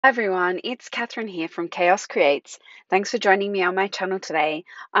Hi everyone, it's Catherine here from Chaos Creates. Thanks for joining me on my channel today.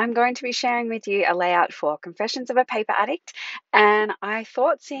 I'm going to be sharing with you a layout for Confessions of a Paper Addict, and I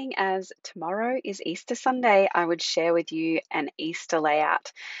thought seeing as tomorrow is Easter Sunday, I would share with you an Easter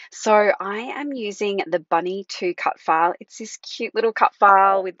layout. So I am using the Bunny 2 cut file. It's this cute little cut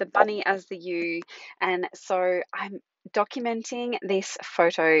file with the bunny as the U, and so I'm documenting this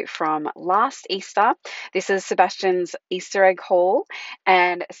photo from last Easter. This is Sebastian's Easter egg haul.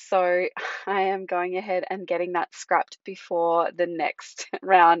 And so I am going ahead and getting that scrapped before the next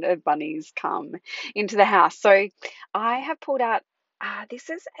round of bunnies come into the house. So I have pulled out.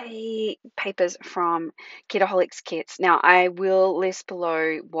 This is a papers from Kitaholics Kits. Now I will list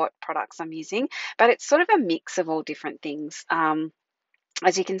below what products I'm using, but it's sort of a mix of all different things.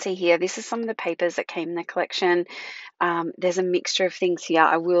 As you can see here, this is some of the papers that came in the collection. There's a mixture of things here.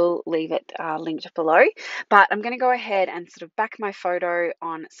 I will leave it linked below, but I'm going to go ahead and sort of back my photo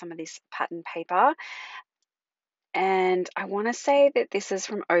on some of this pattern paper. And I want to say that this is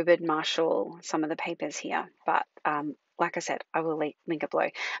from Obed Marshell, some of the papers here, but like I said, I will link it below.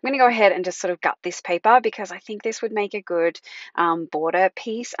 I'm going to go ahead and just sort of gut this paper because I think this would make a good border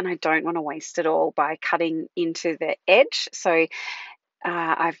piece, and I don't want to waste it all by cutting into the edge. So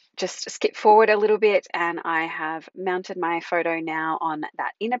I've just skipped forward a little bit and I have mounted my photo now on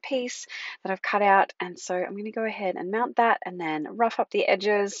that inner piece that I've cut out. And so I'm going to go ahead and mount that and then rough up the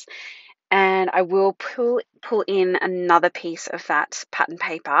edges. And I will pull in another piece of that pattern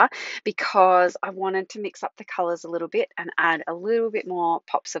paper because I wanted to mix up the colors a little bit and add a little bit more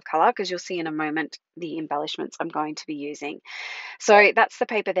pops of color, because you'll see in a moment the embellishments I'm going to be using. So that's the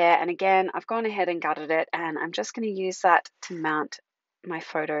paper there. And again, I've gone ahead and gutted it, and I'm just going to use that to mount my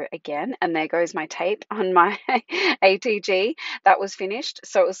photo again. And there goes my tape on my ATG. That was finished.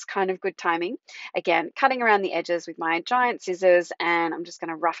 So it was kind of good timing. Again, cutting around the edges with my giant scissors, and I'm just going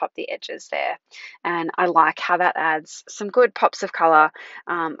to rough up the edges there. And I like how that adds some good pops of color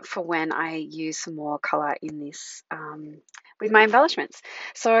for when I use some more color in this with my embellishments.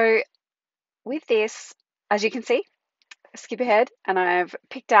 So with this, as you can see, skip ahead, and I've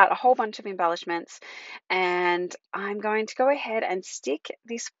picked out a whole bunch of embellishments, and I'm going to go ahead and stick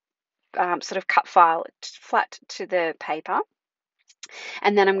this sort of cut file flat to the paper,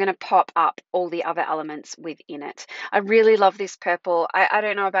 and then I'm going to pop up all the other elements within it. I really love this purple. I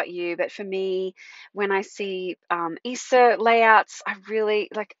don't know about you, but for me, when I see Easter layouts, I really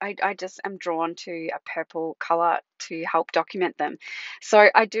like, I just am drawn to a purple color to help document them. So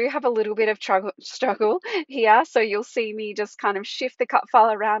I do have a little bit of struggle here. So you'll see me just kind of shift the cut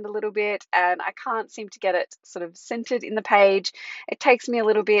file around a little bit, and I can't seem to get it sort of centered in the page. It takes me a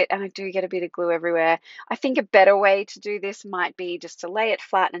little bit, and I do get a bit of glue everywhere. I think a better way to do this might be just to lay it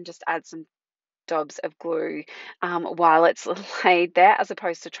flat and just add some dobs of glue while it's laid there, as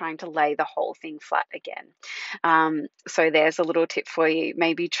opposed to trying to lay the whole thing flat again. So there's a little tip for you.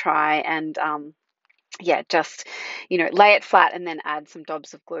 Maybe try and yeah, just, lay it flat and then add some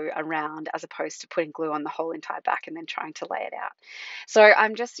dobs of glue around, as opposed to putting glue on the whole entire back and then trying to lay it out. So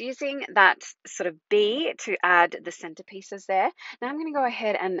I'm just using that sort of B to add the centerpieces there. Now I'm going to go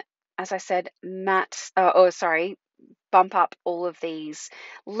ahead and, as I said, bump up all of these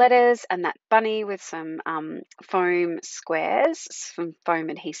letters and that bunny with some foam squares, some foam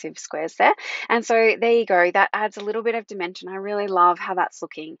adhesive squares there. And so there you go. That adds a little bit of dimension. I really love how that's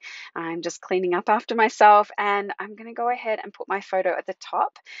looking. I'm just cleaning up after myself, and I'm going to go ahead and put my photo at the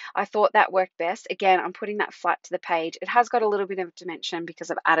top. I thought that worked best. Again, I'm putting that flat to the page. It has got a little bit of dimension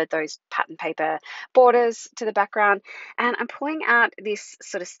because I've added those pattern paper borders to the background. And I'm pulling out this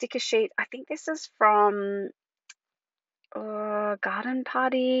sort of sticker sheet. I think this is from garden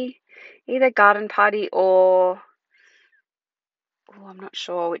party, either garden party or, oh, I'm not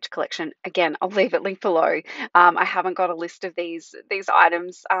sure which collection. Again, I'll leave it linked below. I haven't got a list of these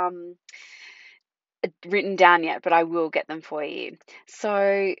items written down yet, but I will get them for you.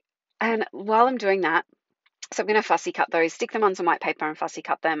 So, and while I'm doing that, so I'm going to fussy cut those, stick them on some white paper and fussy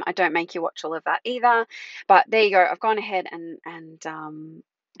cut them. I don't make you watch all of that either, but there you go. I've gone ahead and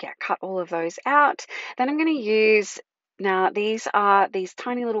yeah, cut all of those out. Then I'm going to use, now these are these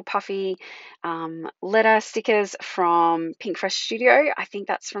tiny little puffy letter stickers from Pink Fresh Studio. I think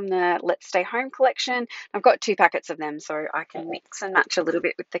that's from the Let's Stay Home collection. I've got 2 packets of them, so I can mix and match a little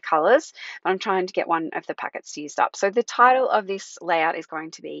bit with the colors, but I'm trying to get one of the packets used up. So the title of this layout is going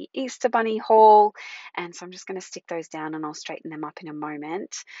to be Easter Bunny Haul, and so I'm just going to stick those down and I'll straighten them up in a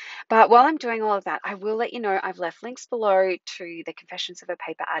moment. But while I'm doing all of that, I will let you know I've left links below to the Confessions of a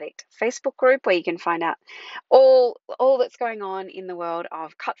Paper Addict Facebook group, where you can find out all that's going on in the world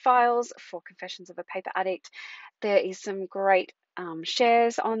of cut files for Confessions of a Paper Addict. There is some great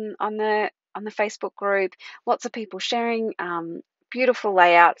shares on the Facebook group. Lots of people sharing beautiful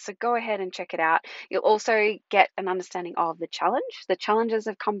layouts. So go ahead and check it out. You'll also get an understanding of the challenge. The challenges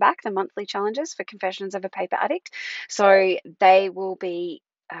have come back, the monthly challenges for Confessions of a Paper Addict. So they will be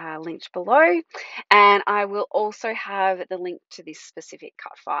linked below, and I will also have the link to this specific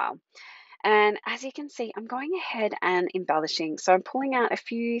cut file. And as you can see, I'm going ahead and embellishing. So I'm pulling out a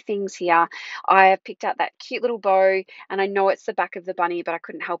few things here. I have picked out that cute little bow, and I know it's the back of the bunny, but I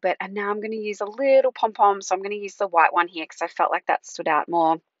couldn't help it. And now I'm going to use a little pom-pom. So I'm going to use the white one here because I felt like that stood out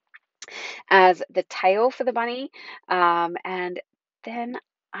more as the tail for the bunny. And then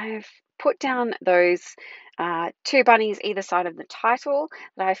I've put down those two bunnies either side of the title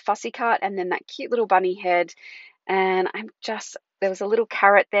that I fussy cut, and then that cute little bunny head. And there was a little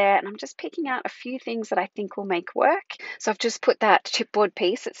carrot there, and I'm just picking out a few things that I think will make work. So I've just put that chipboard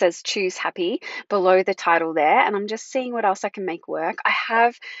piece that says choose happy below the title there, and I'm just seeing what else I can make work. I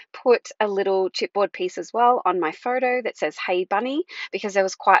have put a little chipboard piece as well on my photo that says hey bunny, because there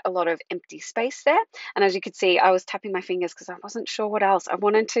was quite a lot of empty space there. And as you could see, I was tapping my fingers because I wasn't sure what else. I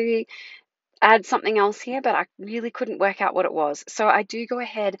wanted to add something else here, but I really couldn't work out what it was. So I do go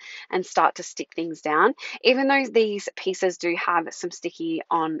ahead and start to stick things down. Even though these pieces do have some sticky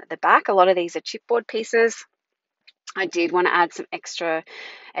on the back, a lot of these are chipboard pieces. I did want to add some extra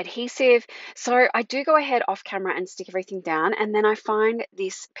adhesive. So I do go ahead off camera and stick everything down. And then I find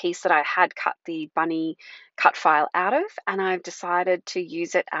this piece that I had cut the bunny cut file out of, and I've decided to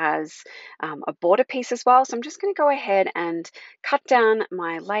use it as a border piece as well. So I'm just going to go ahead and cut down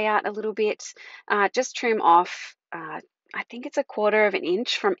my layout a little bit, just trim off, I think it's 1/4 of an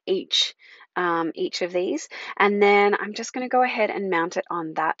inch from each of these. And then I'm just going to go ahead and mount it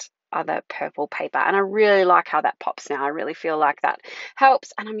on that other purple paper, and I really like how that pops now. I really feel like that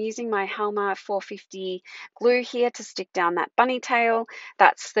helps. And I'm using my Helmer 450 glue here to stick down that bunny tail.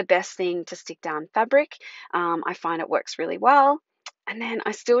 That's the best thing to stick down fabric. I find it works really well. And then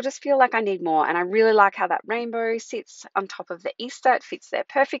I still just feel like I need more, and I really like how that rainbow sits on top of the Easter. It fits there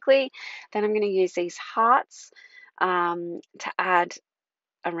perfectly. Then I'm going to use these hearts to add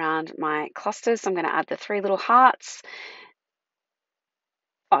around my clusters. So I'm going to add the 3 little hearts.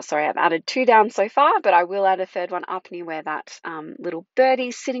 Oh, sorry, I've added 2 down so far, but I will add a 3rd one up near where that little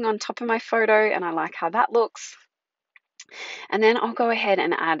birdie's sitting on top of my photo, and I like how that looks. And then I'll go ahead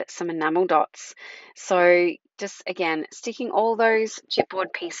and add some enamel dots. So just, again, sticking all those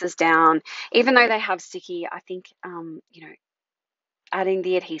chipboard pieces down. Even though they have sticky, I think, adding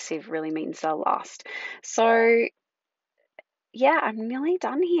the adhesive really means they'll last. So yeah, I'm nearly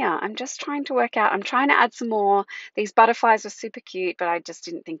done here. I'm just trying to work out. I'm trying to add some more. These butterflies are super cute, but I just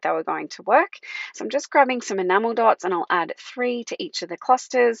didn't think they were going to work. So I'm just grabbing some enamel dots, and I'll add 3 to each of the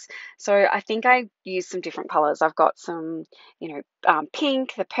clusters. So I think I used some different colors. I've got some,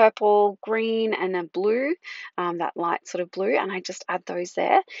 pink, the purple, green, and a blue, that light sort of blue, and I just add those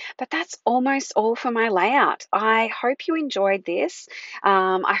there. But that's almost all for my layout. I hope you enjoyed this.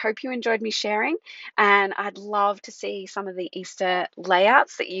 I hope you enjoyed me sharing, and I'd love to see some of the Easter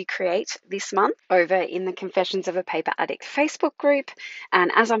layouts that you create this month over in the Confessions of a Paper Addict Facebook group.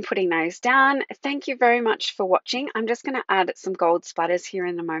 And as I'm putting those down, thank you very much for watching. I'm just going to add some gold splatters here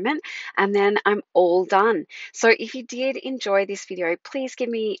in a moment, and then I'm all done. So if you did enjoy this video, please give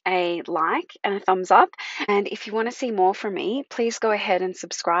me a like and a thumbs up. And if you want to see more from me, please go ahead and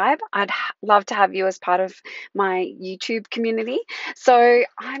subscribe. I'd love to have you as part of my YouTube community. So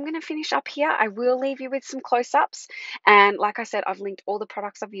I'm going to finish up here. I will leave you with some close-ups. And like I said, I've linked all the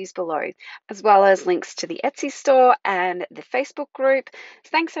products I've used below, as well as links to the Etsy store and the Facebook group.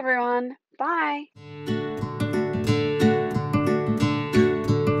 Thanks, everyone. Bye.